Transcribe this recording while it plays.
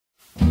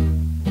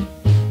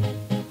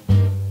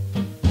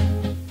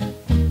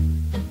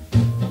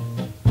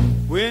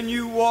When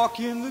you walk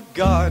in the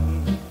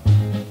Garden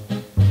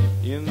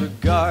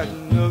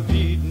of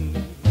Eden,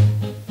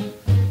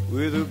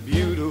 with a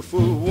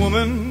beautiful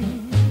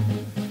woman,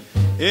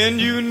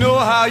 and you know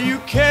how you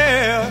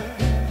care,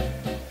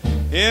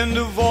 and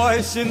a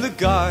voice in the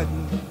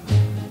Garden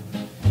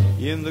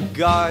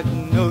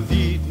of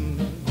Eden,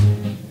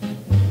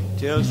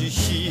 tells you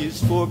she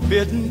is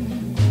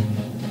forbidden.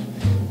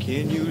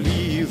 Can you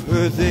leave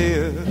her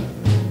there?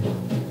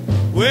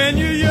 When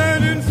you're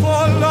yearning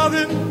for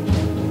loving,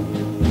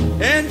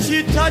 and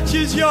she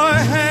touches your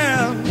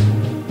hand,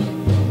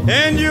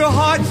 and your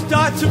heart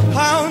starts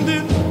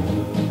a-pounding,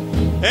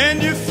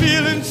 and you're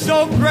feeling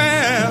so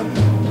grand,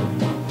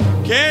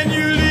 can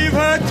you leave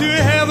her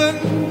to heaven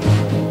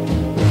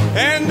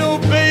and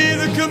obey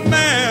the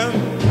command?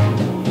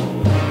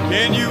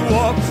 Can you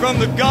walk from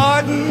the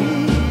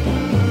garden?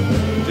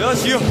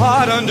 Does your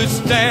heart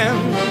understand?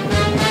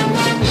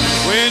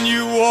 When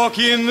you walk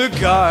in the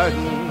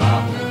Garden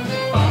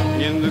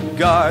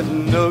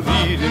of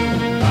Eden,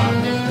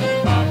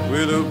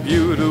 with a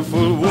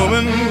beautiful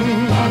woman,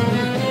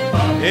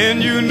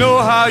 and you know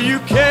how you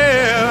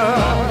care,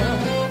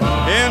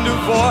 and a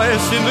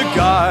voice in the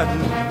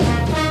Garden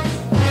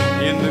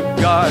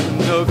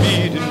of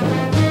Eden,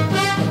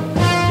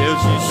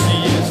 tells you she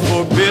is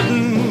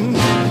forbidden.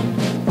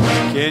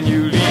 Can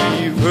you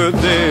leave her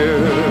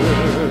there?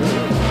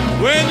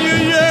 When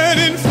you're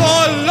yearning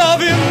for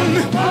loving,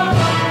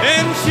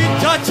 and she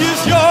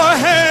touches your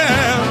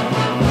hand,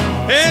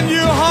 and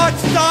your heart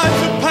starts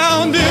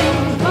a-pounding,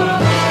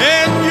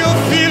 and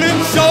you're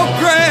feeling so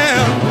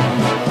grand,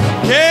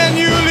 can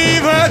you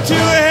leave her to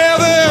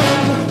heaven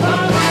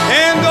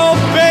and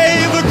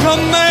obey the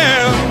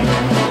command?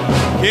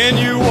 Can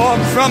you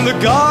walk from the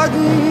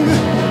garden?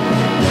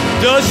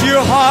 Does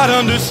your heart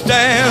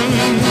understand?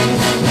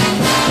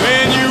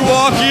 When you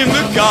walk in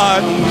the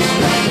Garden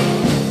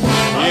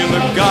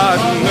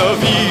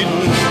of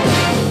Eden,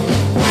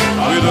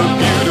 with a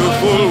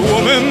beautiful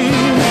woman,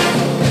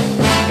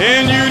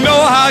 and you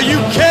know how you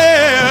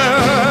care,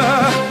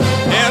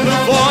 and the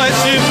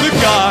voice in the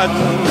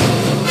Garden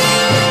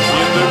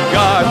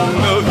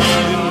of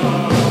Eden,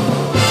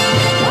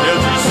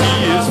 tells you she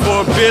is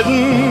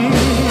forbidden.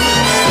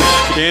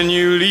 Can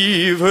you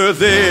leave her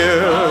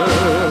there?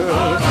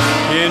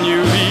 Can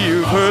you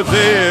leave her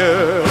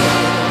there?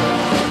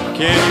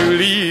 Can you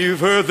leave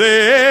her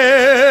there?